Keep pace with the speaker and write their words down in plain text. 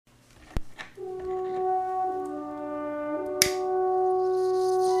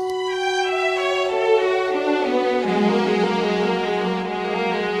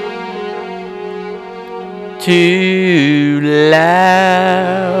Too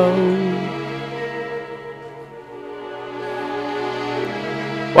loud.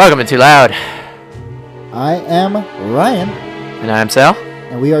 Welcome to Too Loud. I am Ryan. And I'm Sal.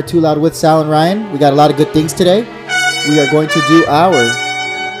 And we are Too Loud with Sal and Ryan. We got a lot of good things today. We are going to do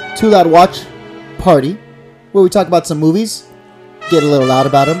our Too Loud watch party, where we talk about some movies, get a little loud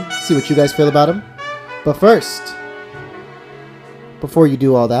about them, see what you guys feel about them. But first, before we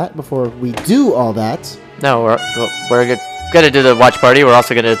do all that, No, we're going to do the watch party. We're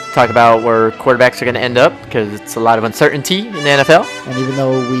also going to talk about where quarterbacks are going to end up because it's a lot of uncertainty in the NFL. And even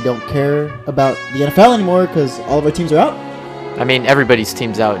though we don't care about the NFL anymore because all of our teams are out. I mean, everybody's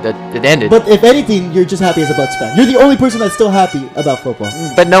team's out. It ended. But if anything, you're just happy as a Bucks fan. You're the only person that's still happy about football.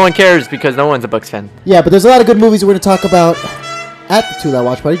 But no one cares because no one's a Bucks fan. Yeah, but there's a lot of good movies we're going to talk about at the Too Loud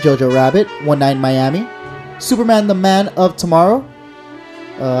watch party. Jojo Rabbit, One Night in Miami, Superman the Man of Tomorrow.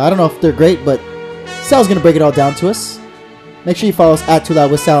 I don't know if they're great, but Sal's going to break it all down to us. Make sure you follow us at Too Loud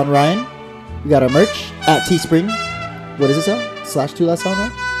with Sal and Ryan. We got our merch at Teespring. What is it, Sal? / Too Loud Sal and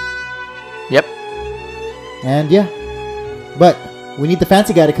Ryan? Yep. And yeah. But we need the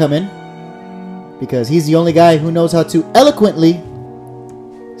fancy guy to come in because he's the only guy who knows how to eloquently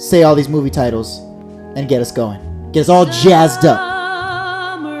say all these movie titles and get us going. Get us all jazzed up.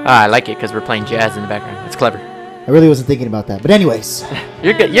 I like it because we're playing jazz in the background. It's clever. I really wasn't thinking about that. But anyways.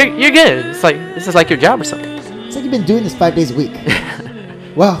 You're good. You're good. It's like this is like your job or something. It's like you've been doing this 5 days a week.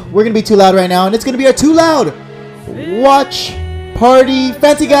 Well, we're going to be Too Loud right now, and it's going to be our Too Loud watch party.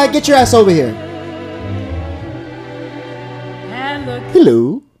 Fancy guy, get your ass over here.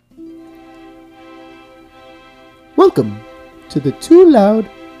 Hello. Welcome to the Too Loud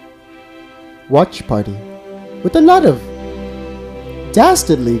watch party with a lot of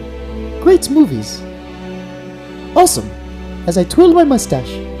dastardly great movies. Awesome, as I twirl my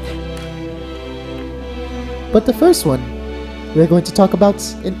mustache. But the first one we're going to talk about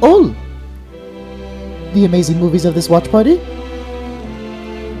in all the amazing movies of this watch party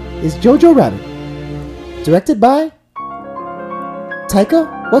is Jojo Rabbit, directed by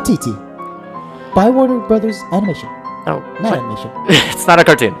Taika Waititi, by Warner Brothers Animation. Oh, Not animation. It's not a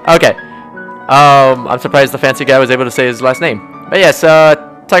cartoon. Okay. I'm surprised the fancy guy was able to say his last name. But yes,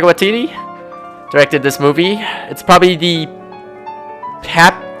 Taika Waititi directed this movie. It's probably the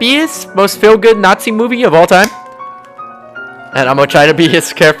happiest, most feel-good Nazi movie of all time. And I'm going to try to be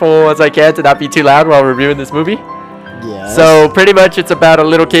as careful as I can to not be too loud while reviewing this movie. Yeah. So pretty much it's about a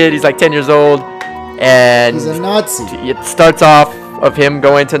little kid. He's like 10 years old. And he's a Nazi. It starts off of him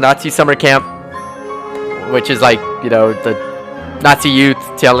going to Nazi summer camp, which is like, you know, the Nazi youth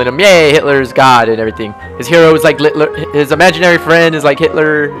telling him, yay, Hitler's God and everything. His hero is like his imaginary friend is like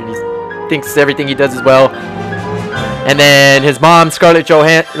Hitler, and he thinks everything he does is well. And then his mom, Scarlett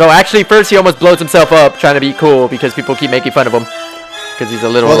Johansson. No, actually, first he almost blows himself up trying to be cool because people keep making fun of him because he's a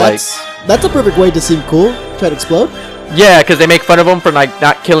little that's a perfect way to seem cool. Try to explode. Yeah, because they make fun of him for like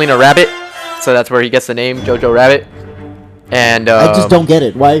not killing a rabbit, so that's where he gets the name Jojo Rabbit. And I just don't get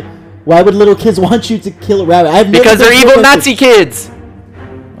it. Why would little kids want you to kill a rabbit? Because they're evil Nazi kids.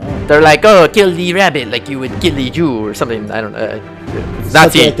 They're like, oh, kill the rabbit like you would kill the Jew or something. I don't know.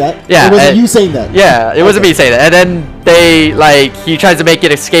 Nazi. Like that? Yeah. It wasn't you saying that. Yeah, it wasn't me saying that. And then they, like, he tries to make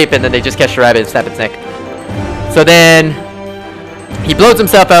it escape, and then they just catch the rabbit and snap its neck. So then he blows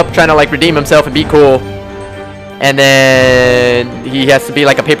himself up trying to, like, redeem himself and be cool. And then he has to be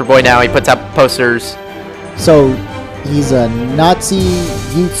like a paper boy now. He puts out posters. So he's a Nazi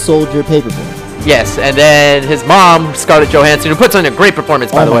youth soldier paperboy. Yes, and then his mom, Scarlett Johansson, who puts on a great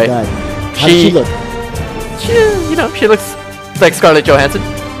performance, by the way. God. How does she look? She looks like Scarlett Johansson.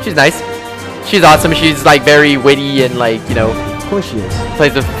 She's nice. She's awesome. She's like very witty and like, you know. Of course she is.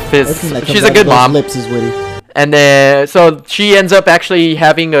 Plays the fist. She's a good mom. Lips is witty. And then, so she ends up actually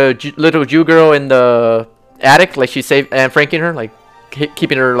having a little Jew girl in the attic, like she's safe and franking her, like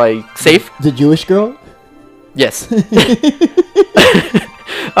keeping her like safe. The Jewish girl. Yes.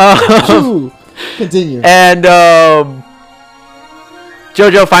 Continue. And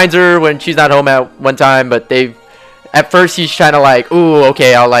Jojo finds her when she's not home at one time, but at first he's trying to like, ooh,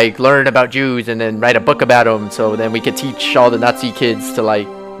 okay, I'll like learn about Jews and then write a book about them, so then we could teach all the Nazi kids to like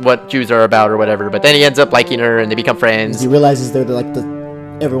what Jews are about or whatever. But then he ends up liking her and they become friends. He realizes they're like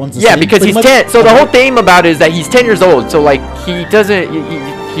everyone's the same. Yeah, because he's 10. So the whole theme about it is that he's 10 years old. So like he doesn't,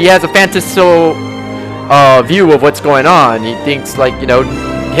 he has a fantastical view of what's going on. He thinks like, you know,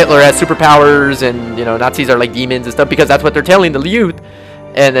 Hitler has superpowers and, you know, Nazis are like demons and stuff because that's what they're telling the youth.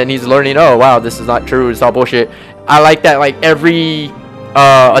 And then he's learning, oh wow, this is not true, it's all bullshit. I like that like every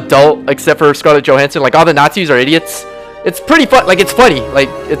adult except for Scarlett Johansson, like all the Nazis are idiots. It's pretty fun, like it's funny, like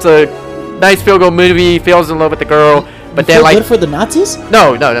it's a nice feel good movie. Feels in love with the girl, but then feel like good for the Nazis?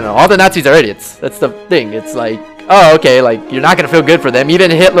 no. All the Nazis are idiots. That's the thing. It's like, oh, okay, like you're not gonna feel good for them.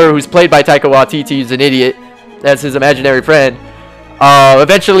 Even Hitler, who's played by Taika Waititi, is an idiot. That's his imaginary friend.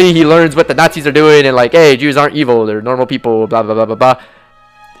 Eventually, he learns what the Nazis are doing, and like, hey, Jews aren't evil. They're normal people. Blah blah blah blah blah.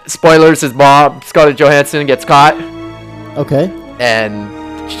 Spoilers: his mom, Scarlett Johansson, gets caught. Okay. And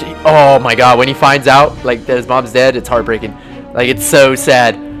oh my god, when he finds out like that his mom's dead, it's heartbreaking. Like, it's so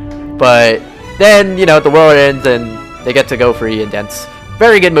sad. But then, you know, the world ends and they get to go free and dance.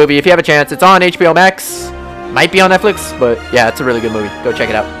 Very good movie. If you have a chance, it's on HBO Max. Might be on Netflix, but yeah, it's a really good movie. Go check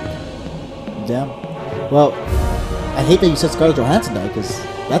it out. Damn. Well, I hate that you said Scarlett Johansson died, because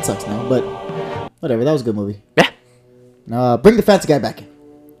that sucks now. But whatever, that was a good movie. Yeah. Bring the fancy guy back in.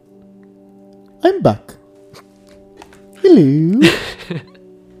 I'm back. Hello.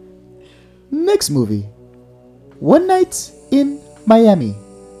 Next movie, One Night in Miami,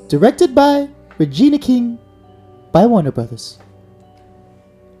 directed by Regina King, by Warner Brothers.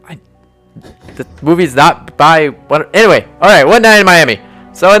 The movie's not by what? Anyway, all right. One Night in Miami.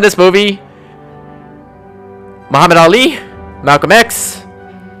 So in this movie, Muhammad Ali, Malcolm X,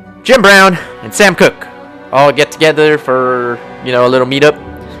 Jim Brown, and Sam Cooke all get together for, you know, a little meetup,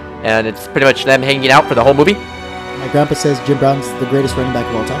 and it's pretty much them hanging out for the whole movie. My grandpa says Jim Brown's the greatest running back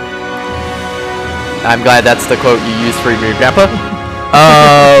of all time. I'm glad that's the quote you used for your grandpa.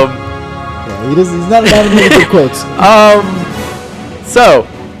 Yeah, he's not a man of many good quotes. So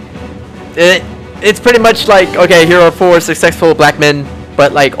it's pretty much like, okay, here are 4 successful black men,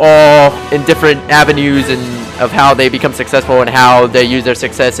 but like all in different avenues and of how they become successful and how they use their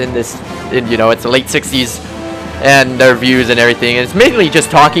success in this, you know, it's the late 60s, and their views and everything. And it's mainly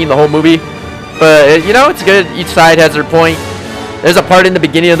just talking the whole movie, but you know, it's good. Each side has their point. There's a part in the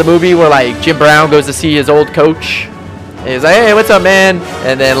beginning of the movie where like Jim Brown goes to see his old coach, and he's like, hey, what's up, man?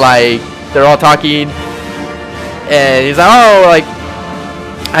 And then like they're all talking, and he's like, oh, like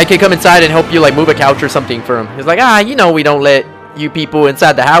I can come inside and help you like move a couch or something for him. He's like, you know, we don't let you people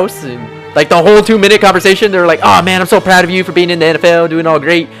inside the house. And like the whole 2-minute conversation, they're like, oh man, I'm so proud of you for being in the NFL, doing all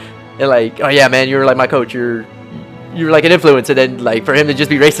great. And like, oh yeah, man, you're like my coach. You're like an influence. And then like for him to just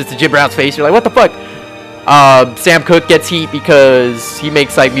be racist to Jim Brown's face, you're like, what the fuck? Sam Cooke gets heat because he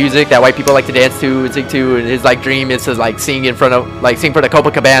makes like music that white people like to dance to and sing to, and his like dream is to like sing for the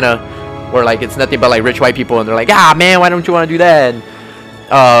Copacabana, where like it's nothing but like rich white people, and they're like, man, why don't you want to do that? And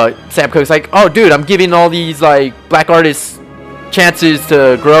Sam Cooke's like, oh dude, I'm giving all these like black artists chances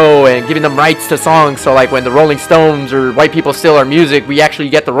to grow and giving them rights to songs, so like when the Rolling Stones or white people steal our music, we actually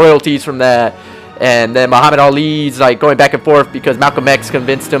get the royalties from that. And then Muhammad Ali's like going back and forth because Malcolm X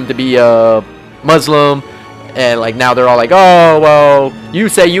convinced him to be a Muslim, and like now they're all like, oh well, you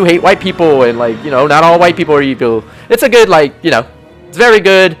say you hate white people, and like, you know, not all white people are evil. It's a good, like, you know, it's very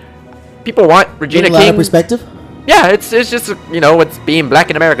good. People want Regina King. A lot of perspective. Yeah, it's just, you know, it's being black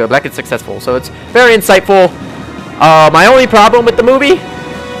in America, black and successful, so it's very insightful. My only problem with the movie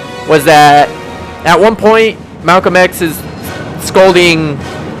was that at one point Malcolm X is scolding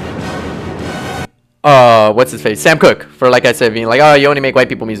what's his face, Sam Cooke, for, like I said, being like, oh, you only make white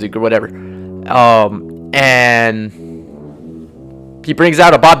people music or whatever. And he brings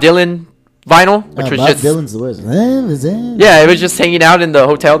out a Bob Dylan vinyl, which was Bob just Dylan's the worst. Yeah, it was just hanging out in the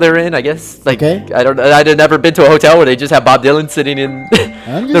hotel they're in, I guess. Like, okay. I'd never been to a hotel where they just have Bob Dylan sitting in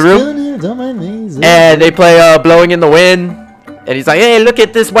the room. Here, don't mind me. And they play Blowing in the Wind. And he's like, hey, look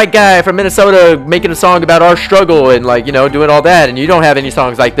at this white guy from Minnesota making a song about our struggle and, like, you know, doing all that. And you don't have any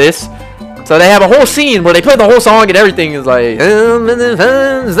songs like this. So they have a whole scene where they play the whole song and everything is like, I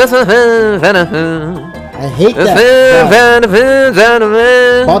hate that.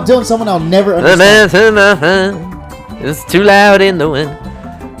 Bob Dylan, someone I'll never understand. It's too loud in the wind.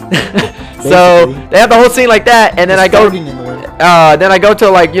 So they have the whole scene like that, and then I go to,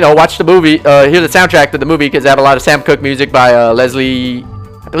 like, you know, watch the movie, hear the soundtrack to the movie, because they have a lot of Sam Cooke music by Leslie,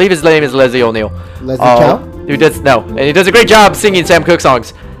 I believe his name is Leslie O'Neal. Leslie Chow? Who does, no, and he does a great job singing Sam Cooke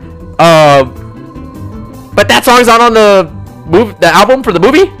songs. But that song's not on the album for the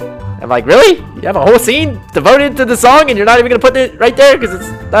movie. I'm like, really? You have a whole scene devoted to the song, and you're not even gonna put it right there because it's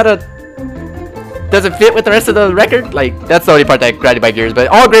not doesn't fit with the rest of the record? Like, that's the only part that grinded my gears. But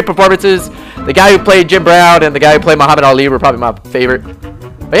all great performances. The guy who played Jim Brown and the guy who played Muhammad Ali were probably my favorite.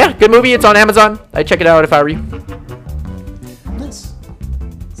 But yeah, good movie. It's on Amazon. I'd check it out if I were you. Nice.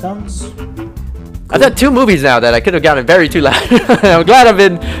 Sounds. I've done 2 movies now that I could have gotten very too loud. I'm glad I've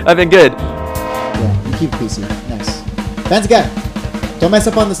been good. Yeah, you keep PC. Nice. Fancy guy. Don't mess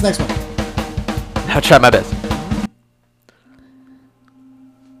up on this next one. I'll try my best.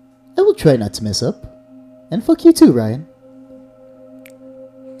 I will try not to mess up. And fuck you too, Ryan.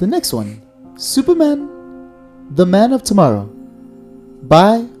 The next one Superman, the Man of Tomorrow,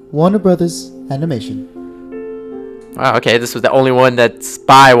 by Warner Brothers Animation. Wow, okay, this was the only one that's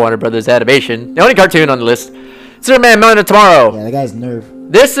by Warner Brothers Animation. The only cartoon on the list. Superman, Man of Tomorrow. Yeah, that guy's nerve.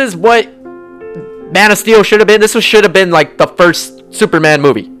 This is what Man of Steel should have been. This should have been like the first Superman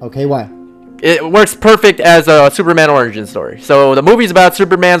movie. Okay, why? It works perfect as a Superman origin story. So the movie's about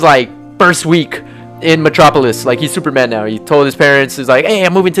Superman's like first week in Metropolis. Like he's Superman now. He told his parents, he's like, hey,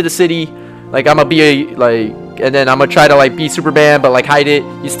 I'm moving to the city. Like I'm gonna be a, like, and then I'm gonna try to like be Superman, but like hide it.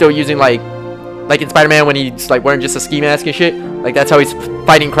 He's still using like in Spider-Man when he's like wearing just a ski mask and shit. Like that's how he's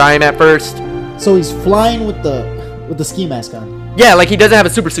fighting crime at first. So he's flying with the ski mask on. Yeah, like he doesn't have a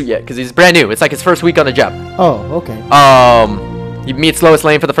super suit yet because he's brand new. It's like his first week on the job. Oh, okay. He meets Lois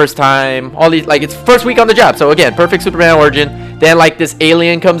Lane for the first time. All these, like, it's first week on the job. So again, perfect Superman origin. Then like this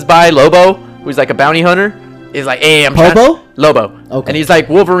alien comes by, Lobo, who's like a bounty hunter. Is like, hey, I'm Lobo. Okay. And he's like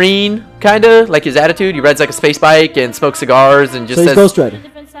Wolverine, kinda like his attitude. He rides like a space bike and smokes cigars and just so he's says Ghost Rider.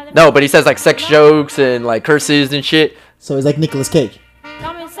 No, but he says like sex jokes and like curses and shit. So he's like Nicolas Cage.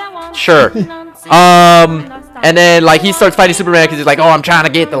 Sure. And then like he starts fighting Superman because he's like, oh, I'm trying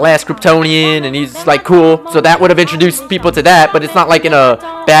to get the last Kryptonian, and he's like, cool. So that would have introduced people to that, but it's not like in a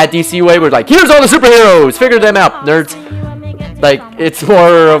bad DC way where like, here's all the superheroes, figure them out, nerds. Like it's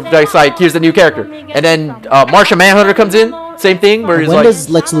more of just like, here's the new character. And then Martian Manhunter comes in, same thing where he's when like, does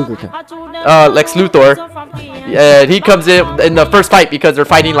Lex Luthor come? Lex Luthor. Yeah, he comes in the first fight because they're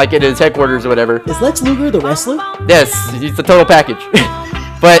fighting like in his headquarters or whatever. Is Lex Luthor the wrestler? Yes, he's the total package.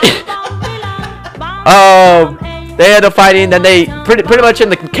 But they end up fighting. Then they pretty much in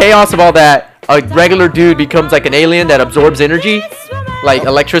the chaos of all that, a regular dude becomes like an alien that absorbs energy, like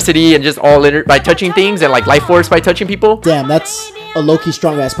electricity and just all by touching things, and like life force by touching people. Damn, that's a low-key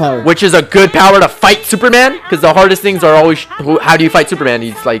strong-ass power. Which is a good power to fight Superman, because the hardest things are always how do you fight Superman?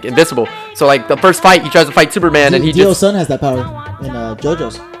 He's like invincible. So like the first fight, he tries to fight Superman, and he Dio's just son has that power in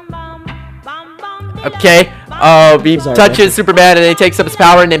JoJo's. Okay. He touches Superman and then he takes up his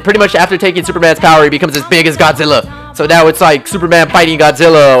power, and then pretty much after taking Superman's power, he becomes as big as Godzilla. So now it's like Superman fighting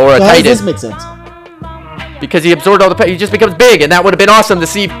Godzilla or a So how Titan. does this make sense? Because he absorbed all the he just becomes big, and that would have been awesome to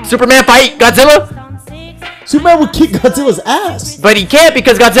see Superman fight Godzilla. Superman would kick Godzilla's ass. But he can't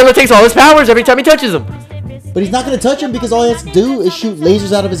because Godzilla takes all his powers every time he touches him. But he's not going to touch him because all he has to do is shoot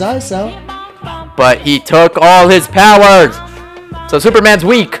lasers out of his eyes, Sal. But he took all his powers. So Superman's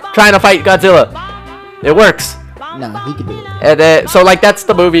weak trying to fight Godzilla. It works. Nah, he can do it. And then, so like that's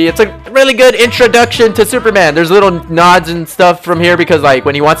the movie. It's a really good introduction to Superman. There's little nods and stuff from here because like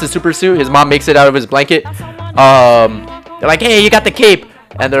when he wants his super suit, his mom makes it out of his blanket. They're like, hey, you got the cape.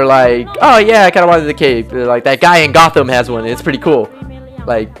 And they're like, oh yeah, I kind of wanted the cape. They're like, that guy in Gotham has one. It's pretty cool.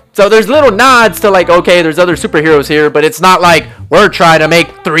 Like, so there's little nods to like, okay, there's other superheroes here, but it's not like we're trying to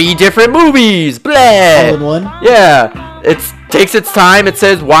make 3 different movies. Blah. All in one? Yeah. It takes its time. It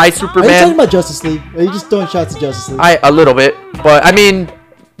says why Superman. Are you talking about Justice League? Or are you just throwing shots at Justice League? A little bit. But I mean,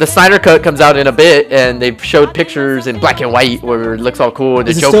 the Snyder Cut comes out in a bit, and they've showed pictures in black and white where it looks all cool.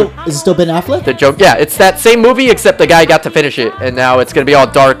 The is Joker. Is it still Ben Affleck? The joke, yeah, it's that same movie except the guy got to finish it, and now it's gonna be all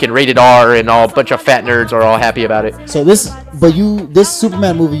dark and rated R, and all a bunch of fat nerds are all happy about it. So this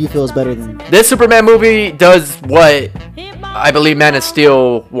Superman movie you feel is better than this Superman movie does what I believe Man of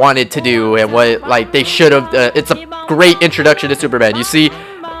Steel wanted to do, and what like they should have. It's a great introduction to Superman. You see,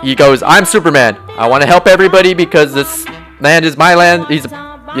 he goes, "I'm Superman. I want to help everybody because this land is my land." He's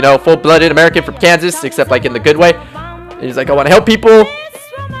full-blooded American from Kansas, except like in the good way. And he's like, I want to help people.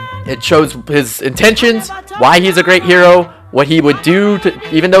 It shows his intentions, why he's a great hero, what he would do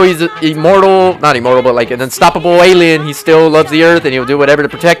to, even though he's not immortal, but like an unstoppable alien, he still loves the earth and he'll do whatever to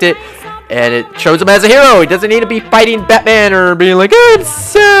protect it. And it shows him as a hero. He doesn't need to be fighting Batman or being like, I'm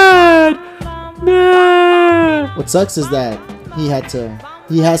sad. Nah. What sucks is that he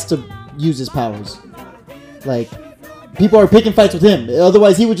has to use his powers. Like, people are picking fights with him.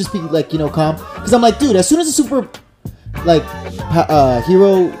 Otherwise, he would just be like, calm. Because I'm like, dude, as soon as a super,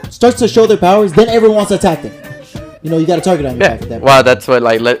 hero starts to show their powers, then everyone wants to attack them. You got a target on your back at that point. Wow, that's what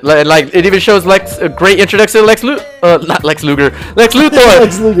like it even shows Lex a great introduction to Lex Luthor. Lex Luthor. Lex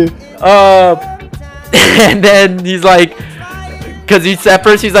Luthor. And then he's like, because at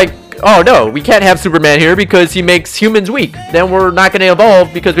first he's like, oh no, we can't have Superman here because he makes humans weak. Then we're not going to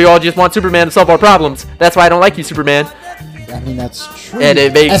evolve because we all just want Superman to solve our problems. That's why I don't like you, Superman. I mean, that's true. And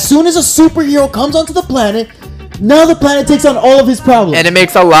as soon as a superhero comes onto the planet, now the planet takes on all of his problems. And it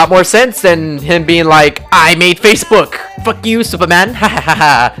makes a lot more sense than him being like, I made Facebook. Fuck you, Superman. Ha ha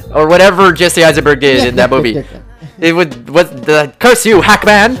ha. Or whatever Jesse Eisenberg did in that movie. It would curse you,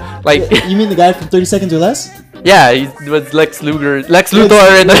 Hackman. Like, you mean the guy from 30 Seconds or Less? Yeah, he was Lex Luthor in the. Lex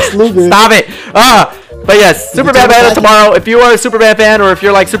Luthor. Stop it. But yes, Superman Man of Tomorrow. If you are a Superman fan, or if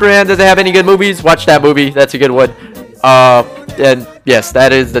you're like Superman doesn't have any good movies, watch that movie. That's a good one. And yes,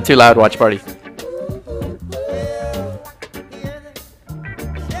 that is the Too Loud watch party.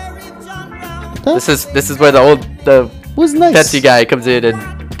 This is where the was nice. Pepsi guy comes in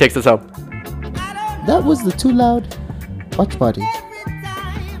and takes us home. That was the Too Loud watch party.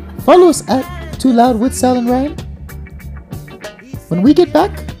 Follow us at Too Loud with Sal and Ryan. When we get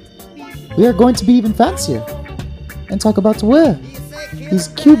back, we are going to be even fancier and talk about where these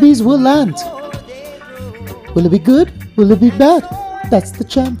QBs will land. Will it be good? Will it be bad? That's the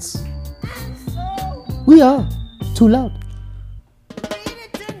chance. We are Too Loud.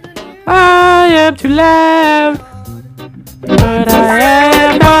 I am too loud, but I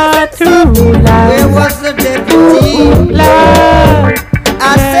am not too loud. Where was the deputy? Loud.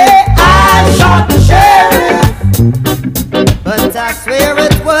 I say I shot the sheriff, but I swear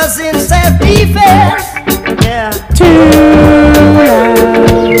it was in self-defense. Yeah. Too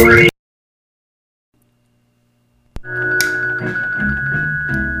loud.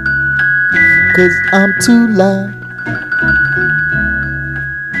 Cause I'm too loud.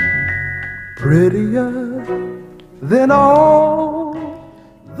 Prettier than all.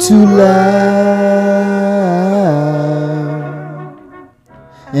 Too loud.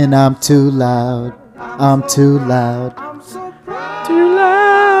 And I'm too loud. I'm too loud. Too loud.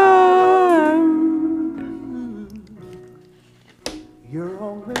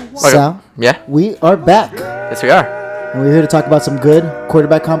 Sal, Yeah, we are back. yes we are. And we're here to talk about some good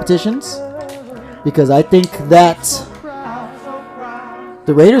quarterback competitions. Because I think that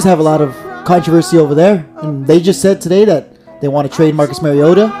the Raiders have a lot of controversy over there. And they just said today that they want to trade Marcus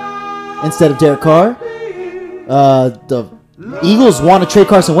Mariota instead of Derek Carr. The Eagles want to trade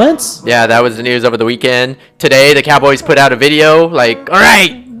Carson Wentz. Yeah, that was the news over the weekend. Today, the Cowboys put out a video like, all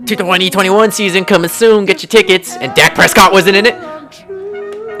right, 2021 season coming soon, get your tickets. And Dak Prescott wasn't in it.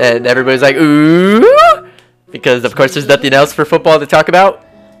 And everybody's like, ooh. Because, of course, there's nothing else for football to talk about.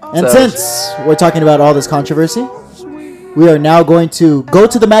 And So- since we're talking about all this controversy, we are now going to go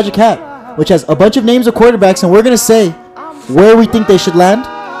to the Magic Hat, which has a bunch of names of quarterbacks, and we're going to say where we think they should land.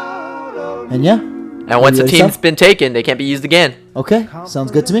 And yeah. And once You a ready, team's Sal? been taken, they can't be used again. Okay,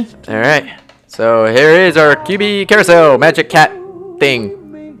 sounds good to me. All right. So here is our QB carousel magic cat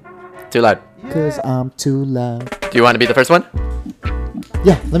thing. Too loud. Because I'm too loud. Do you want to be the first one?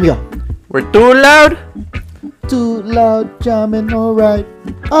 Yeah, let me go. We're too loud. Too loud, jamming, alright.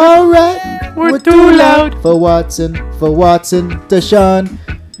 Alright. We're too loud. For Watson, Deshaun.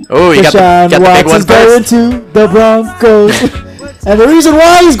 Oh, you got Deshaun the big one Watson's going first. to the Broncos. And the reason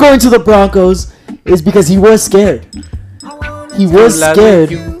why he's going to the Broncos is because he was scared. He was loud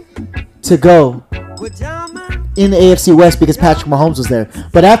scared like you. to go in the AFC West because Patrick Mahomes was there.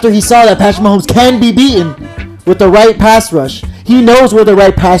 But after he saw that Patrick Mahomes can be beaten with the right pass rush, he knows where the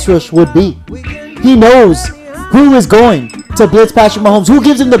right pass rush would be. He knows who is going to blitz Patrick Mahomes. Who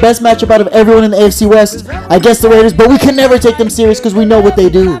gives him the best matchup out of everyone in the AFC West? I guess the Raiders, but we can never take them serious because we know what they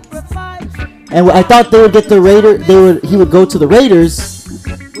do. And I thought they would get the he would go to the Raiders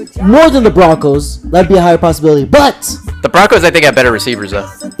more than the Broncos. That'd be a higher possibility. But The Broncos, I think, have better receivers though.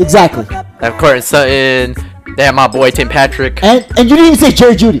 exactly. They have Cortland Sutton. They have my boy Tim Patrick. And you didn't even say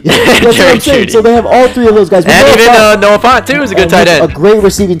Jerry Judy. That's what Jerry I'm saying. Jeudy. So they have all three of those guys. But And Noah even Fant- Noah Fant too is a good tight A end. great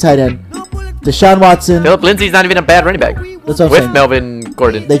receiving tight end. Deshaun Watson. Philip Lindsay's not even a bad running back. That's what I'm With saying. Melvin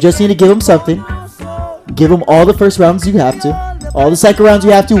Gordon. They just need to give him something. Give him all the first rounds you have to. All the second rounds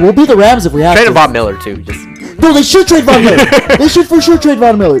you have to. We'll be the Rams if we have Trade to. Von Miller too. Just No, they should trade Von Miller. They should for sure trade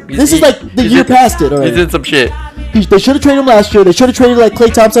Von Miller. This is like the he's year in- past it He's already. in some shit. They should have traded him last year. They should have traded like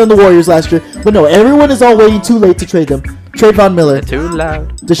Klay Thompson and the Warriors last year. But no, everyone is all waiting too late to trade them. Trade Von Miller. Too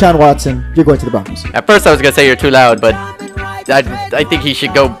loud. Deshaun Watson. You're going to the Broncos. At first, I was gonna say you're too loud, but I think he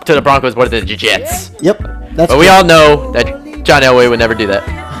should go to the Broncos more than the Jets. Yep. That's But we all know that John Elway would never do that.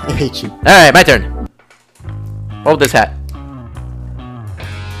 I hate you. All right, my turn. Hold this hat.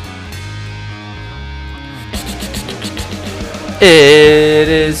 It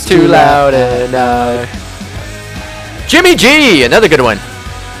is too loud and Jimmy G, another good one.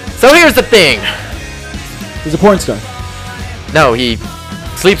 So here's the thing. He's a porn star. No, he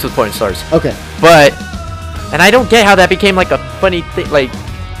sleeps with porn stars. Okay. But, and I don't get how that became like a funny thing. Like,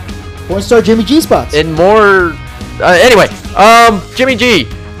 Porn star Jimmy G spots. in more. Anyway, Jimmy G.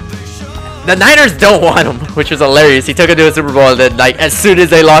 The Niners don't want him, which was hilarious. He took him to a Super Bowl, and then like as soon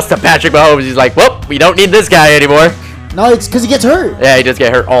as they lost to Patrick Mahomes, he's like, "Well, we don't need this guy anymore." No, it's because he gets hurt. Yeah, he does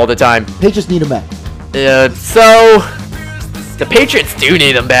get hurt all the time. Patriots need him back. So the Patriots do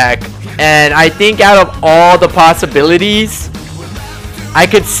need him back. And I think out of all the possibilities, I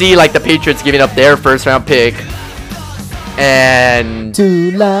could see like the Patriots giving up their first round pick and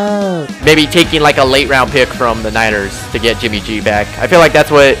Too loud. maybe taking like a late round pick from the Niners to get Jimmy G back. I feel like that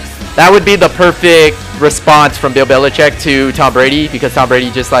would be the perfect response from Bill Belichick to Tom Brady, because Tom Brady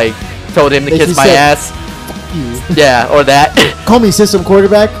just like told him to Basically kiss my said, ass. You. Yeah, or that. Call me system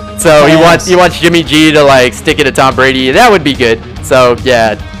quarterback. So he Pass. wants Jimmy G to like stick it to Tom Brady. That would be good. So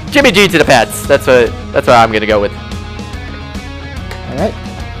yeah, Jimmy G to the Pats. That's what I'm gonna go with. All right.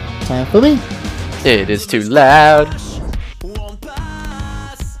 Time for me. It is too loud.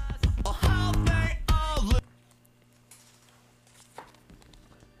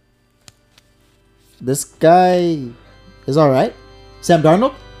 This guy is all right. Sam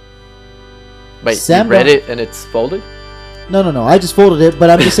Darnold? Wait, Sam you read Dar- it and it's folded? No. I just folded it, but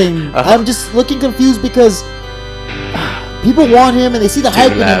I'm just saying. Uh-huh. I'm just looking confused because people want him and they see the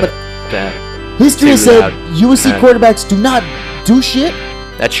hype in him, loud. but That- history has Too said loud. USC quarterbacks do not do shit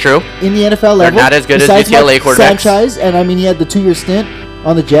That's true. in the NFL level. not as good as besides UCLA Mark quarterbacks. Sanchez, and I mean he had the 2-year stint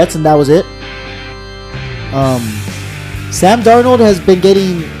on the Jets, and that was it. Sam Darnold has been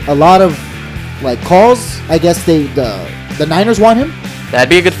getting a lot of like calls. I guess the Niners want him, That'd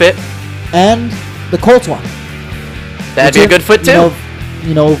be a good fit. and the Colts want him. That'd be a good fit too.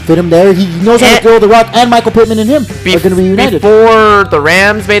 You know, fit him there. He knows how to And- throw the rock, and Michael Pittman and him are going to be united. Before the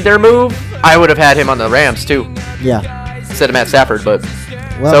Rams made their move, I would have had him on the Rams too, Yeah. instead of Matt Stafford. But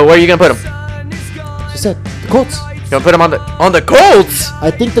Well, so where are you gonna put him? just said the Colts. You gonna put him on the Colts?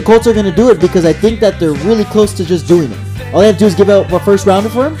 I think the Colts are going to do it because I think that they're really close to just doing it. All they have to do is give out a first rounder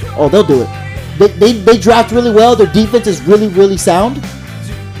for him. Oh, they'll do it. They draft really well. Their defense is really, really sound.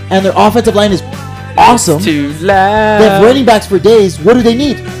 And their offensive line is awesome. Too They have loud. running backs for days. What do they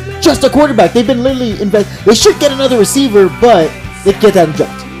need? Just a quarterback. They've been literally They should get another receiver, but they get that in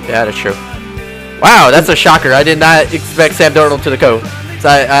draft. Yeah, that's true. Wow, that's a shocker. I did not expect Sam Darnold to the Colts. So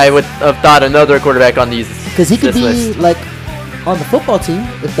I would have thought another quarterback on these. Because he could this be list. like on the football team,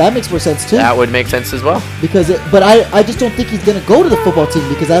 if that makes more sense too. That would make sense as well. But I just don't think he's gonna go to the football team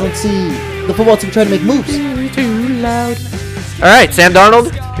because I don't see the football team trying to make moves. Too loud. All right, Sam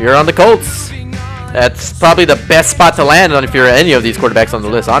Darnold, you're on the Colts. That's probably the best spot to land on if you're any of these quarterbacks on the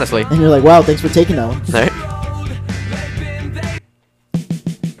list, honestly. And you're like, wow, thanks for taking that one. All right.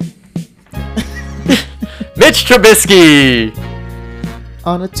 Mitch Trubisky.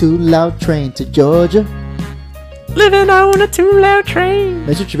 On a too loud train to Georgia. Living on a too loud train.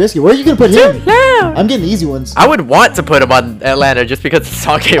 Mr. Trubisky, where are you gonna put Too him? loud. I'm getting the easy ones. I would want to put him on Atlanta just because the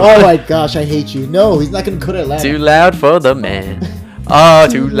song came Oh on. my gosh, I hate you. No, he's not gonna go to Atlanta. Too loud for the man. Oh,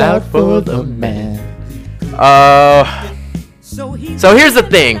 too loud for the man. So here's the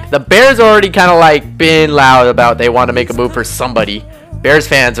thing. The Bears already kind of like been loud about they want to make a move for somebody. Bears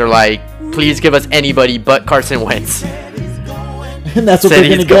fans are like, please give us anybody but Carson Wentz. And that's what Said they're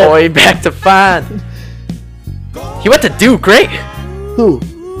he's gonna get. going back to fine. He went to Duke, right? Who?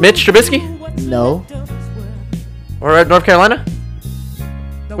 Mitch Trubisky? No. Or at North Carolina?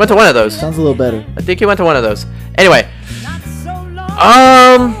 Went to one of those. Sounds a little better. I think he went to one of those. Anyway.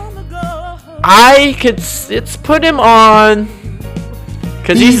 Let's put him on.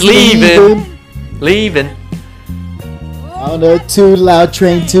 Because he's leaving. Leaving. On a too loud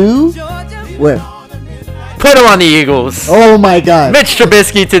train to where? Put him on the Eagles. Oh my god. Mitch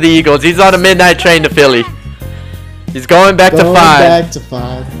Trubisky to the Eagles. He's on a midnight train to Philly. He's going back Going to 5. back to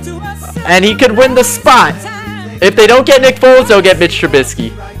 5. And he could win the spot. If they don't get Nick Foles, they'll get Mitch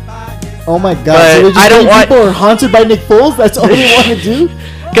Trubisky. Oh my god. But So they're just I don't saying want- people are haunted by Nick Foles? That's all they want to do?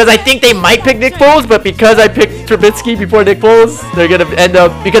 Because I think they might pick Nick Foles, but because I picked Trubisky before Nick Foles, they're going to end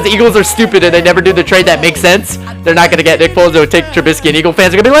up... Because the Eagles are stupid and they never do the trade that makes sense, they're not going to get Nick Foles. They'll take Trubisky, and Eagle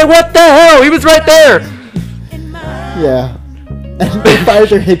fans are going to be like, what the hell? He was right there. Yeah. And they fired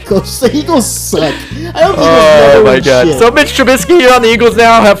their head coach. The Eagles suck. I don't think Oh my god. Shit. So Mitch Trubisky, you're on the Eagles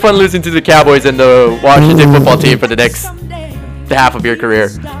now. Have fun losing to the Cowboys and the Washington football team for the next half of your career.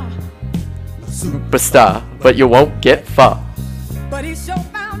 Superstar, but you won't get far.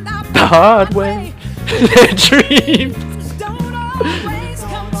 The hard way. Dreams.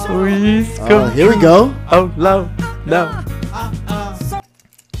 Please Oh, here we go. Oh, no, no.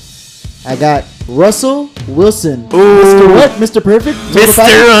 I got Russell Wilson. Ooh. Mr. What? Mr. Perfect? Total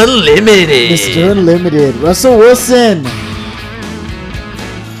Fighter? Mr. Unlimited. Mr. Unlimited. Russell Wilson.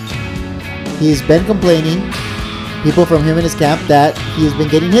 He's been complaining, people from him and his camp, that he has been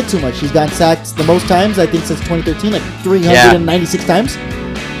getting hit too much. He's gotten sacked the most times, I think, since 2013, like 396 times.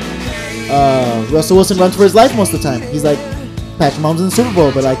 Russell Wilson runs for his life most of the time. He's like Patrick Mahomes in the Super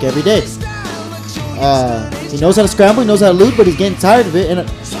Bowl, but like every day. He knows how to scramble, he knows how to loot, but he's getting tired of it. And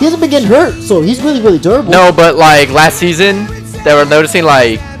He hasn't been getting hurt, so he's really, really durable. No, but like last season, they were noticing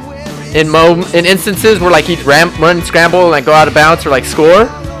like in instances where like he'd run, scramble, and like go out of bounds or like score.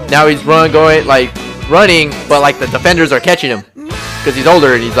 Now he's running, but like the defenders are catching him because he's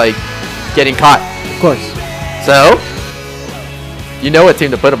older and he's like getting caught. Of course. So you know what team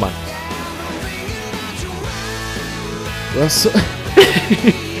to put him on. Russell.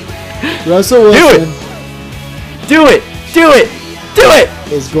 Russell Wilson. Do it.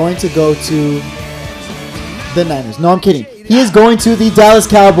 Is going to go to the Niners. No, I'm kidding. He is going to the Dallas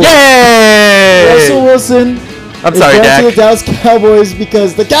Cowboys. Yay! Russell Wilson. I'm is sorry, going Dak. to the Dallas Cowboys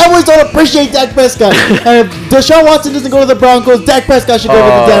because the Cowboys don't appreciate Dak Prescott. And if Deshaun Watson doesn't go to the Broncos, Dak Prescott should go to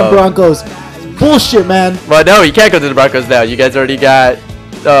the damn Broncos. Bullshit, man. Well, no, you can't go to the Broncos now. You guys already got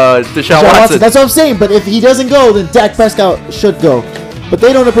Deshaun Watson. That's what I'm saying. But if he doesn't go, then Dak Prescott should go. But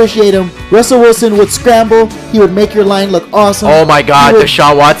they don't appreciate him. Russell Wilson would scramble. He would make your line look awesome. Oh my God, He would-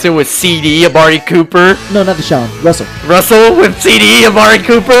 Deshaun Watson with CD, Amari Cooper. No, not Deshaun. Russell. Russell with CD, Amari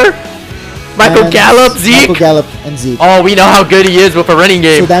Cooper. Michael And Gallup, Zeke. Michael Gallup and Zeke. Oh, we know how good he is with a running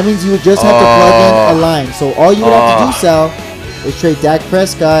game. So that means you would just have to plug in a line. So all you would have to do, Sal, is trade Dak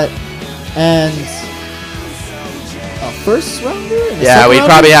Prescott and a first rounder. And a Yeah, second we'd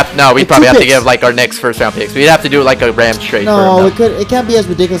rounder? probably have Like two to picks. give like our next first round picks. We'd have to do like a Rams trade No, for him. it can't be as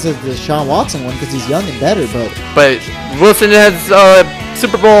ridiculous as the Deshaun Watson one because he's young and better. But Wilson has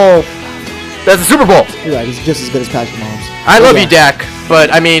Super Bowl. That's a Super Bowl. you're right, he's just as good as Patrick Mahomes. I But love yeah. you, Dak,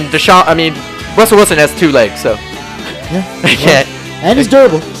 but I mean Russell Wilson has 2 legs, so Yeah, I can't. and he's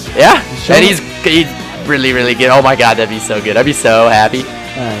durable. Yeah, Show and him. he's really really good. Oh my God, that'd be so good. I'd be so happy. All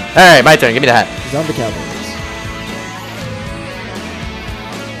right, All right, my turn. Give me the hat. he's on the Cowboys.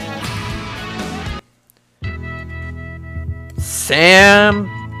 Sam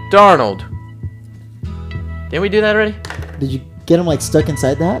Darnold. Didn't we do that already? Did you get him like stuck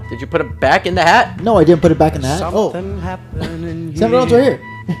inside the hat? Did you put him back in the hat? No, I didn't put it back in the hat. Sam Darnold's right here.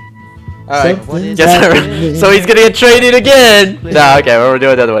 All right. Something's Yes, happening. so he's gonna get traded again. No, okay, well, we're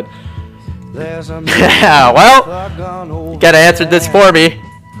doing another one. Well, you gotta answer this for me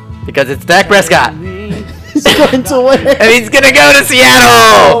because it's Dak Prescott, He's going to win. and he's gonna go to Oh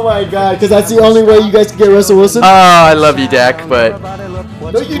Seattle. my God, because that's the only way you guys can get Russell Wilson. Oh, I love you, Dak, but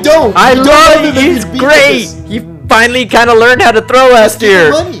No, you don't. I You love him. him. He's beat great. this. He finally kind of learned how to throw last Give him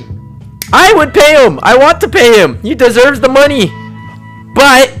year. money. I would pay him. I want to pay him. He deserves the money.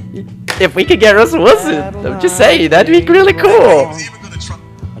 But if we could get Russell Wilson, I'm just saying that'd be really cool.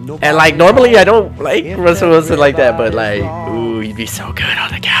 And like normally I don't like Russell Wilson like that, but like, ooh, he'd be so good on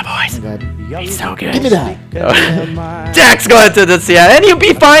the Cowboys. Oh my God. He's so good. Give me that. Dak's going to the Seattle, and he'll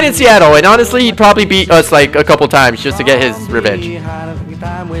be fine in Seattle. And honestly, he'd probably beat us like a couple times just to get his revenge.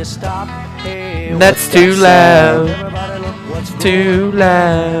 That's too loud. Too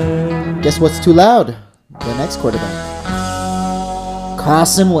loud. Guess what's too loud? The next quarterback.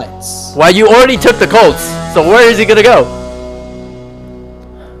 Carson Wentz. Why, you already took the Colts, so where is he gonna go?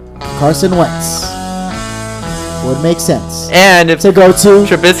 Carson Wentz. Would make sense. And if To go to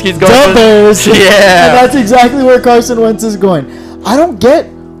Trubisky's the going Bears. And yeah. that's exactly where Carson Wentz is going. I don't get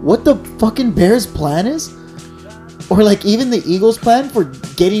what the fucking Bears' plan is. Or like even the Eagles' plan for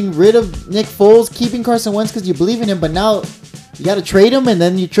getting rid of Nick Foles, keeping Carson Wentz because you believe in him, but now you gotta trade him and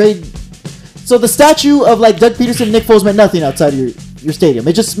then you trade. So the statue of like Doug Peterson and Nick Foles meant nothing outside of your stadium.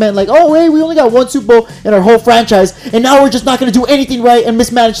 It just meant like, oh hey, we only got 1 Super Bowl in our whole franchise, and now we're just not gonna do anything right and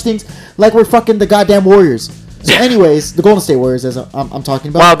mismanage things like we're fucking the goddamn Warriors. So anyways, the Golden State Warriors, as I'm talking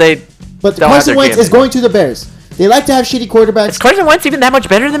about. Well, they But don't have Carson their Wentz game is going to the Bears. They like to have shitty quarterbacks. Is Carson Wentz even that much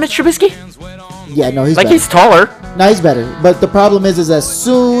better than Mitch Trubisky? Yeah, no, he's Like better. he's taller. No, he's better. But the problem is as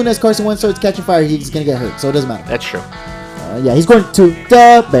soon as Carson Wentz starts catching fire, he's gonna get hurt. So it doesn't matter. That's true. Yeah, he's going to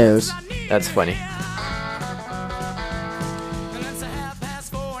the Bears. That's funny.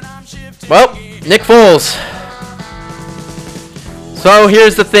 Well, Nick Foles. So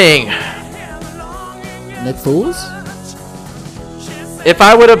here's the thing. Nick Foles? If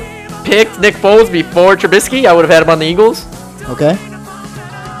I would have picked Nick Foles before Trubisky, I would have had him on the Eagles. Okay.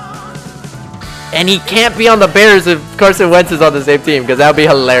 And he can't be on the Bears if Carson Wentz is on the same team, because that would be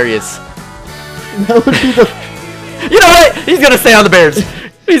hilarious. That would be the. You know what? He's going to stay on the Bears.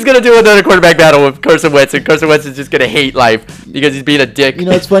 He's going to do another quarterback battle with Carson Wentz, and Carson Wentz is just going to hate life because he's being a dick. You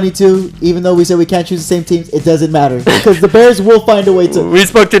know, it's funny too. Even though we said we can't choose the same teams, it doesn't matter because the Bears will find a way to. We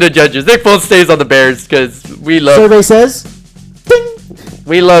spoke to the judges. Nick Foles stays on the Bears because we love Survey says,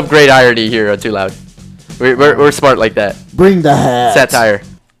 ding, great irony here on Too Loud. We're smart like that. bring the hat. Satire.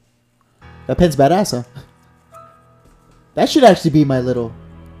 That pen's badass, huh? That should actually be my little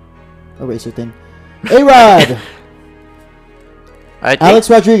eraser thing. A-Rod. I think. Alex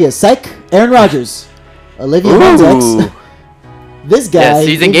Rodriguez, psych. Aaron Rodgers, Olivia Mun's Ooh. ex. This guy. Yes,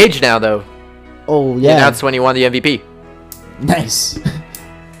 he's engaged now though. Oh He yeah. announced when he won the MVP. Nice.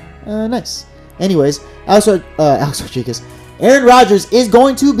 Nice. Anyways, Alex Rodriguez. Aaron Rodgers is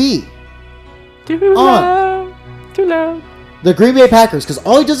going to be Too loud. Too loud. the Green Bay Packers because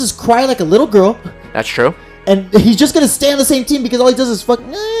all he does is cry like a little girl, That's true. and he's just gonna stay on the same team because all he does is fucking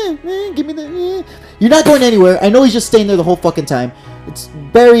give me the. You're not going anywhere. I know he's just staying there the whole fucking time. It's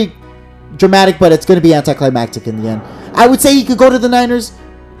very dramatic, but it's gonna be anticlimactic in the end. I would say he could go to the Niners,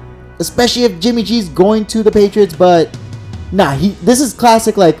 especially if Jimmy G's going to the Patriots, but nah, this is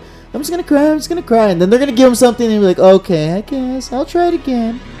classic. Like, I'm just gonna cry, and then they're gonna give him something, and he'll be like, okay, I guess I'll try it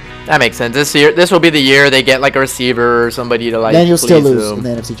again. That makes sense. This will be the year they get like a receiver or somebody to like. Then he'll still please lose him. in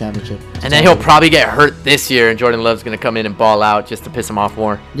the NFC Championship. And then he'll probably get hurt this year, and Jordan Love's gonna come in and ball out just to piss him off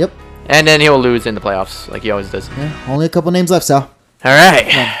more. Yep. And then he'll lose in the playoffs like he always does. Yeah. Only a couple names left, Sal. All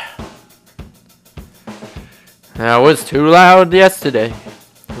right. That was too loud yesterday.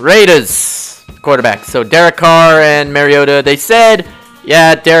 Raiders quarterback. So Derek Carr and Mariota. They said,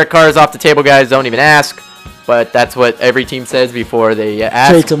 yeah, Derek Carr is off the table, guys. Don't even ask. But that's what every team says before they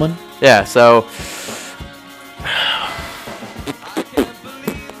ask. Trade someone. Yeah. So.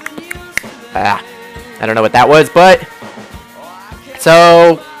 I don't know what that was, but.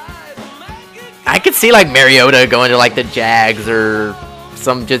 So. I could see like Mariota going to like the Jags or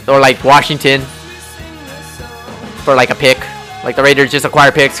or like Washington for like a pick. Like the Raiders just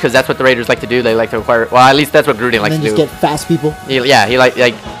acquire picks because that's what the Raiders like to do. They like to acquire. Well, at least that's what Gruden likes And to then do. just get fast people. He like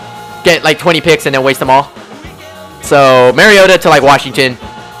get like 20 picks and then waste them all. So Mariota to like Washington.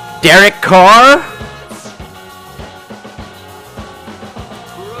 Derek Carr.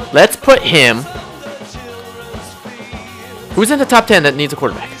 Let's put him. Who's in the top 10 that needs a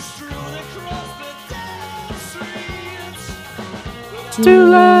quarterback? Too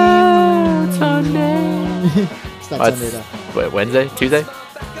loud Sunday. It's not Oh, Sunday it's, though. what, Wednesday? Tuesday?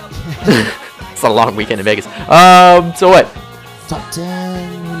 It's a long weekend in Vegas. So what? Top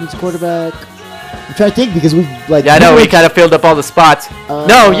 10. Who needs a quarterback? I'm trying to think because we like. Yeah, I know we kind of filled up all the spots.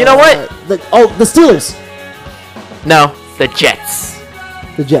 No, you know what? The Steelers. No, the Jets.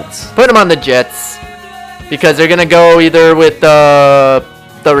 The Jets. Put them on the Jets because they're gonna go either with the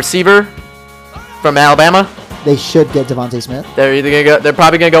receiver from Alabama. They should get Devontae Smith. They're either gonna go. They're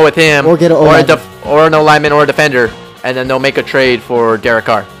probably gonna go with him Or get an O-lineman. or an O-lineman or a defender, and then they'll make a trade for Derek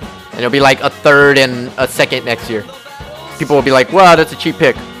Carr, and it'll be like a third and a second next year. People will be like, "Wow, that's a cheap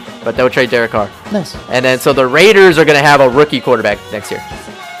pick," but they'll trade Derek Carr. Nice. And then so the Raiders are gonna have a rookie quarterback next year.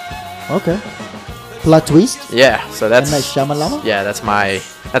 Okay. Plot twist. Yeah, so that's Nice Shamalama. yeah, that's my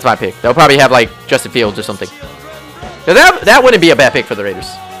pick. They'll probably have like Justin Fields or something. 'Cause that wouldn't be a bad pick for the Raiders.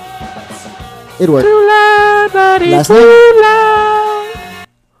 It worked. Too loud, buddy, Last too name? loud.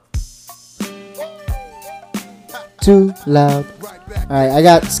 Too loud. All right, I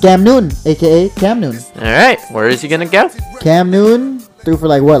got Scam Newton, aka Cam Newton. All right, where is he gonna go? Cam Newton threw for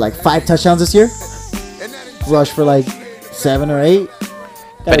like 5 touchdowns this year. Rushed for like 7 or 8.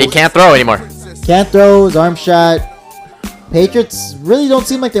 But he can't throw anymore. Can't throw, his arm shot. Patriots really don't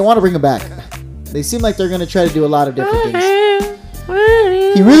seem like they want to bring him back. They seem like they're going to try to do a lot of different things.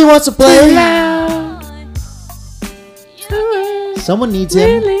 He really wants to play. Someone needs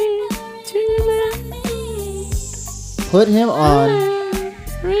him. Put him on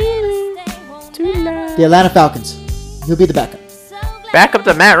the Atlanta Falcons. He'll be the backup. Back up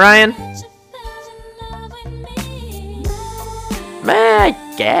to Matt Ryan. Man,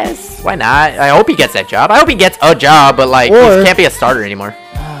 I guess. Why not? I hope he gets that job. I hope he gets a job, but like Or- he can't be a starter anymore.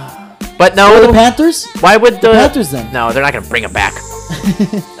 But Or no, the Panthers? why would the Panthers then. No, they're not gonna bring him back.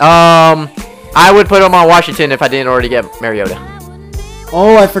 I would put him on Washington if I didn't already get Mariota.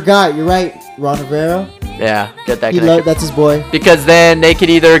 Oh, I forgot. You're right. Ron Rivera. Yeah, get that He connection. that's his boy. Because then they could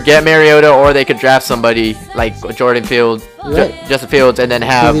either get Mariota or they could draft somebody like Jordan Fields, Right. Justin Fields, and then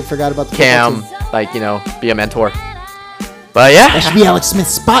Completely have forgot about the football Cam, team. like, you know, be a mentor. But yeah, That should be Alex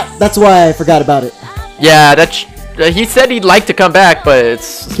Smith's spot. That's why I forgot about it. yeah, he said he'd like to come back, but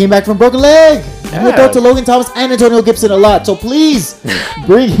it's Came back from broken leg. I'm gonna Yeah. throw it to Logan Thomas and Antonio Gibson a lot. So please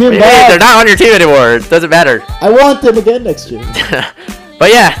bring him hey, back. they're not on your team anymore. It doesn't matter. I want them again next year.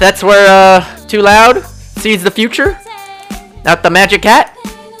 But yeah, that's where Too Loud sees the future. Not the Magic Cat.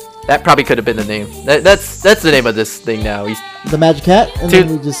 That probably could have been the name. That's the name of this thing now. He's The Magic Hat, and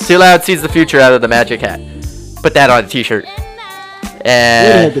then we just Too Loud sees the future out of the Magic Hat. Put that on a t-shirt. we already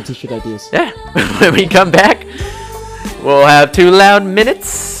had And good t-shirt ideas. yeah, when we come back, we'll have Too Loud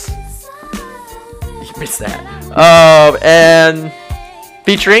minutes. You missed that. And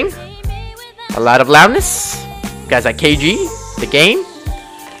featuring a lot of loudness. Guys like KG, the game,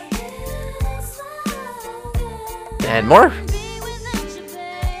 and more.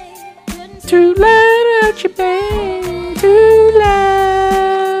 Too loud without you, babe. Too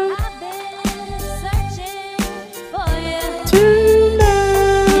loud. Too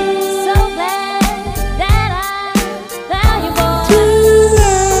loud. So glad that I found you, boy. Too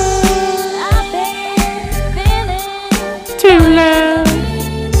loud. I've been feeling Too loud.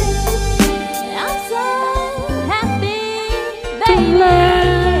 I'm so happy, Too baby. loud.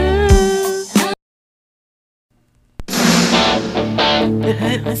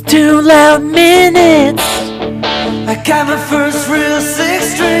 It's 2 loud minutes. I got my first real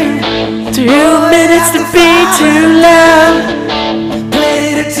 6-string. 2 minutes to be too loud.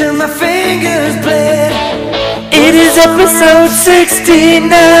 Played it till my fingers bled. It is episode 69.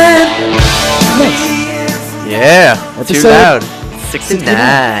 Yeah, too Episode loud. 69.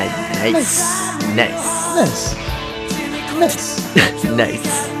 Nice. Nice. Nice. Nice.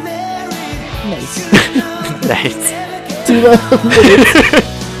 Nice. Nice. Nice. 2 loud minutes.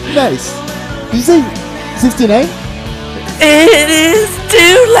 Nice. Did you say 69? It is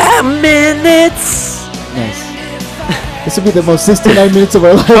 2 loud minutes. Nice. This will be the most 69 minutes of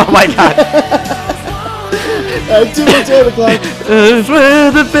our life. Oh my god. 2 minutes on the clock. Those were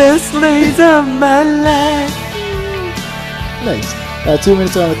the best days of my life. Nice. 2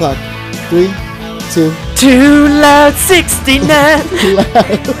 minutes on the clock. 3, 2. Too loud 69.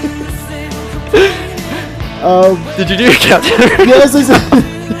 Did you do your countdown? Yes, I said.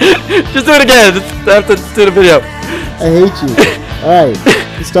 Just do it again. Just have to do the video. I hate you. Alright.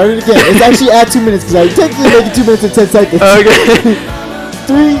 Start it again. It's actually at 2 minutes because I technically make it 2 minutes and 10 seconds. Okay.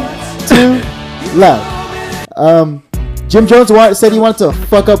 3, 2, loud. Jim Jones said he wanted to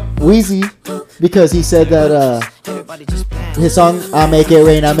fuck up Wheezy because he said that his song "I'll Make It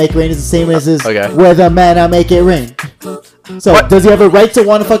Rain, I'll Make It Rain" is the same as his Okay. "Weatherman, I'll Make It Rain." So What? does he have a right to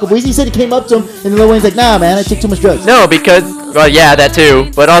want to fuck up Wheezy? He said he came up to him and Lil Wayne's like, "Nah, man, I took too much drugs." No, because, well, yeah, that too.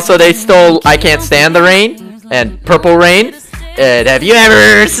 But also they stole "I Can't Stand the Rain" and "Purple Rain." And have you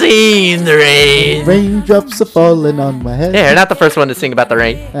ever seen the rain? Raindrops are falling on my head. Yeah, you're not the first one to sing about the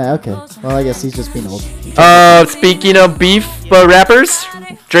rain. Ah, okay. Well, I guess he's just being old. Speaking of beef rappers,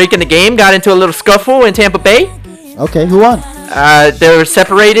 Drake and The Game got into a little scuffle in Tampa Bay. Okay, who won? They were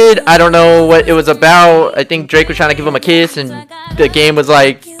separated. I don't know what it was about. I think Drake was trying to give him a kiss, and The Game was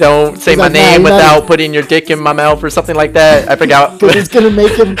like, "Don't say He's my like, "Nah, name you're not without putting your dick in my mouth," or something like that. I forgot. Because it's gonna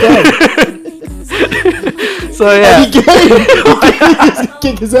make him go. So yeah, He gay. He's gonna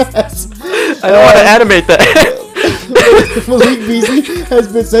kick his ass. I don't want to animate that. Malik Beasley has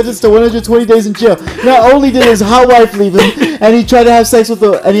been sentenced to 120 days in jail. Not only did his hot wife leave him, and he tried to have sex with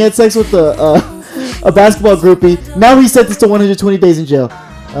a basketball groupie. Now he's sentenced to 120 days in jail.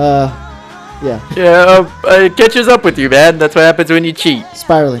 Yeah, Yeah, it catches up with you, man. That's what happens when you cheat.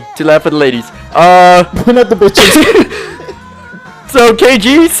 spiraling. Too loud for the ladies. We're not the bitches. So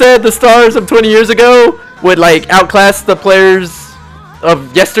KG said the stars of 20 years ago would like outclass the players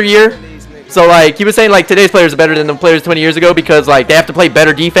of yesteryear. So like he was saying like today's players are better than the players 20 years ago because like they have to play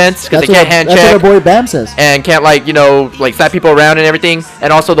better defense because they can't hand That's check what our boy Bam says. and can't like like slap people around and everything.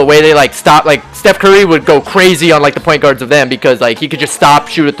 And also the way they like stop, like Steph Curry would go crazy on like the point guards of them because like he could just stop,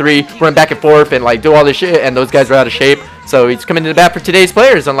 shoot a three, run back and forth and like do all this shit, and those guys were out of shape. So he's coming to the bat for today's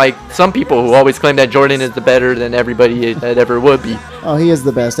players, unlike some people who always claim that Jordan is the better than everybody that ever would be. Oh, he is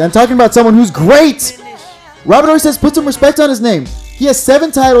the best. And talking about someone who's great, Robert Horry says put some respect on his name. He has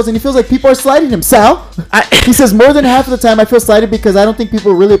 7 titles and he feels like people are slighting him. Sal? He says more than half of the time I feel slighted because I don't think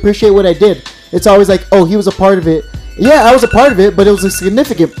people really appreciate what I did. It's always like, oh, he was a part of it. Yeah, I was a part of it, but it was a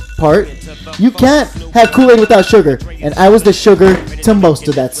significant part. You can't have Kool-Aid without sugar, and I was the sugar to most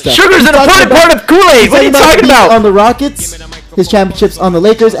of that stuff. Sugar's He's an talking important part of Kool-Aid. What are you talking being about? On the Rockets, his championships on the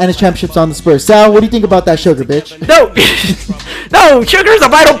Lakers, and his championships on the Spurs. Sal, what do you think about that sugar, bitch? No, no, sugar's a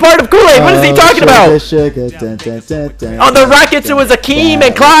vital part of Kool-Aid. What is he talking about? Sugar, dun, dun, dun, dun, On the Rockets, it was Akeem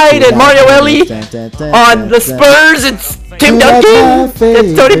and Clyde and Mario Ellie. On the Spurs, it's Tim Duncan.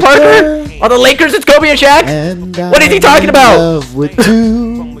 It's Tony Parker. On the Lakers, it's Kobe and Shaq. What is he talking about?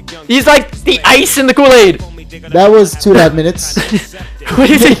 He's like the ice in the Kool-Aid. That was 2 loud minutes. What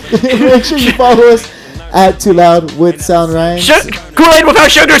is he? Make sure you follow us at Too Loud with Sound Ryan. Kool-Aid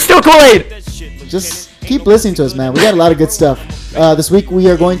without sugar is still Kool-Aid. Just keep listening to us, man. We got a lot of good stuff. This week we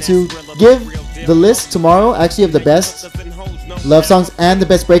are going to give the list tomorrow, actually, of the best love songs and the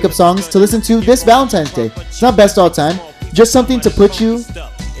best breakup songs to listen to this Valentine's Day. It's not best all time, just something to put you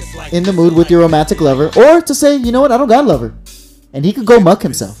in the mood with your romantic lover, or to say, you know what, I don't got a lover, and he could go muck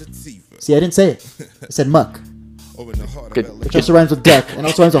himself. See, I didn't say it. I said muck. Good. Which also rhymes with death and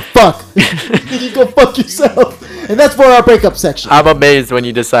also rhymes with fuck. You go fuck yourself. And that's for our breakup section. I'm amazed when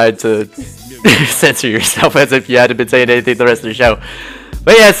you decide to censor yourself as if you hadn't been saying anything the rest of the show.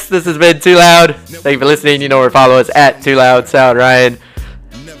 But yes, this has been Too Loud. Thank you for listening. You know where to follow us at Too Loud Sound Ryan.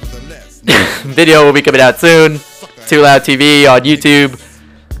 Video will be coming out soon. Too Loud TV on YouTube.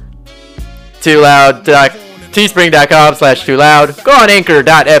 Teespring.com/Too Loud. Go on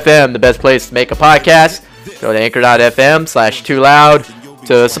Anchor.fm, the best place to make a podcast. Go to Anchor.fm/Too Loud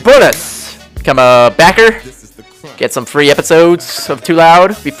to support us. Become a backer. Get some free episodes of Too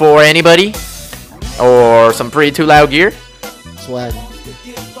Loud before anybody. Or some free Too Loud gear. Swag.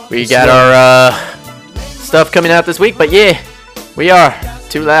 We got our stuff coming out this week, but yeah, we are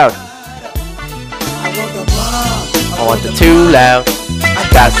Too Loud. I want the Too Loud.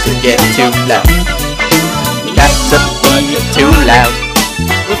 Got to get too loud. Got to be too loud.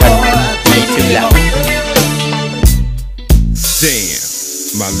 Got to be too loud. Damn,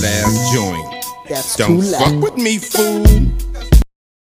 my last joint. That's Don't too loud. fuck with me, fool.